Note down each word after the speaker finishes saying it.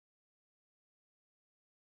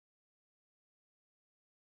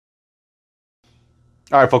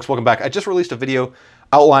All right, folks, welcome back. I just released a video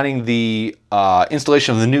outlining the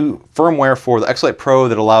installation of the new firmware for the X-lite Pro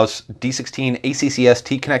that allows D16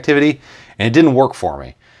 ACCST connectivity, and it didn't work for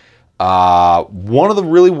me. One of the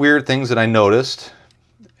really weird things that I noticed,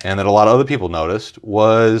 and that a lot of other people noticed,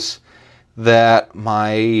 was that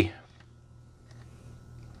my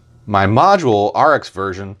module RX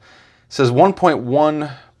version says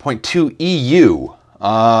 1.1.2 EU,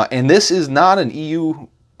 and this is not an EU.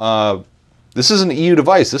 This is an EU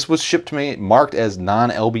device. This was shipped to me marked as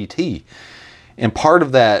non-LBT. And part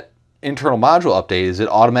of that internal module update is it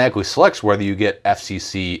automatically selects whether you get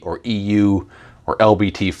FCC or EU or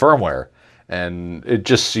LBT firmware. And it,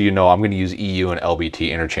 just so you know, I'm going to use EU and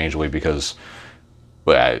LBT interchangeably because,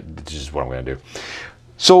 well, it's just what I'm going to do.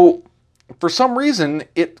 So for some reason,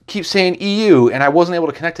 it keeps saying EU, and I wasn't able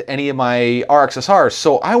to connect to any of my RXSRs.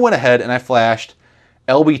 So I went ahead and I flashed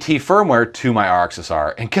LBT firmware to my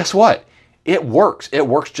RXSR, and guess what? It works. It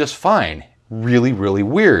works just fine. Really, really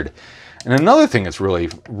weird. And another thing that's really,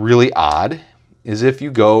 really odd is if you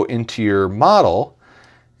go into your model,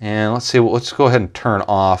 and let's see, well, let's go ahead and turn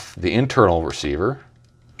off the internal receiver.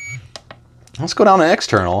 Let's go down to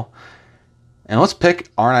external, and let's pick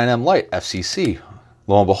R9M Lite FCC.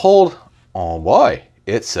 Lo and behold, oh boy,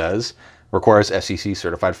 it says requires FCC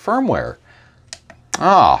certified firmware.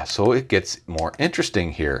 So it gets more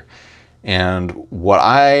interesting here. And what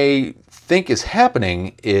I think is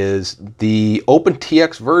happening is the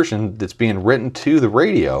OpenTX version that's being written to the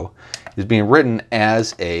radio is being written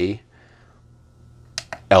as a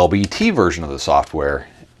LBT version of the software.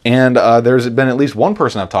 And there's been at least one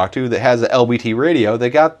person I've talked to that has an LBT radio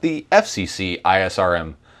that got the FCC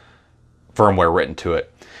ISRM firmware written to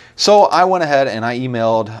it. So I went ahead and I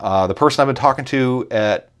emailed the person I've been talking to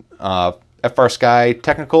at Frsky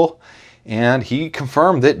Technical, and he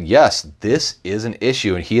confirmed that yes, this is an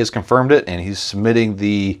issue, and he has confirmed it, and he's submitting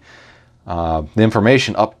the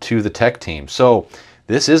information up to the tech team. So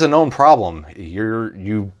this is a known problem.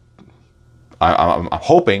 I'm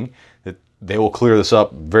hoping that they will clear this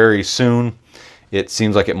up very soon. It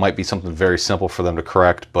seems like it might be something very simple for them to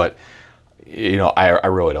correct, but you know, I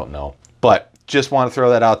really don't know. But just want to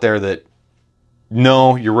throw that out there that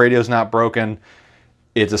no, your radio's not broken.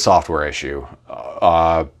 It's a software issue.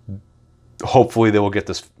 Hopefully they will get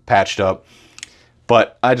this patched up.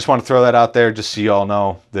 But I just want to throw that out there just so you all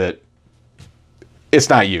know that it's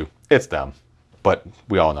not you, it's them. But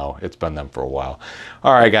we all know it's been them for a while.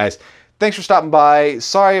 All right, guys. Thanks for stopping by.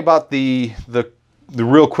 Sorry about the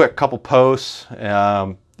real quick couple posts.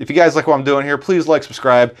 If you guys like what I'm doing here, please like,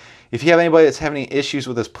 subscribe. If you have anybody that's having any issues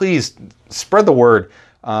with this, please spread the word.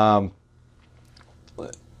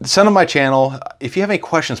 Send them my channel. If you have any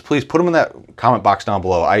questions, please put them in that comment box down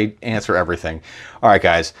below. I answer everything. All right,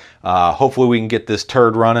 guys. Hopefully we can get this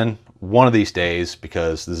turd running one of these days,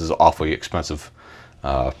 because this is awfully expensive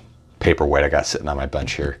paperweight I got sitting on my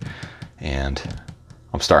bench here, and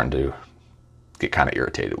I'm starting to get kind of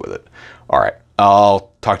irritated with it. All right.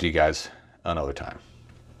 I'll talk to you guys another time.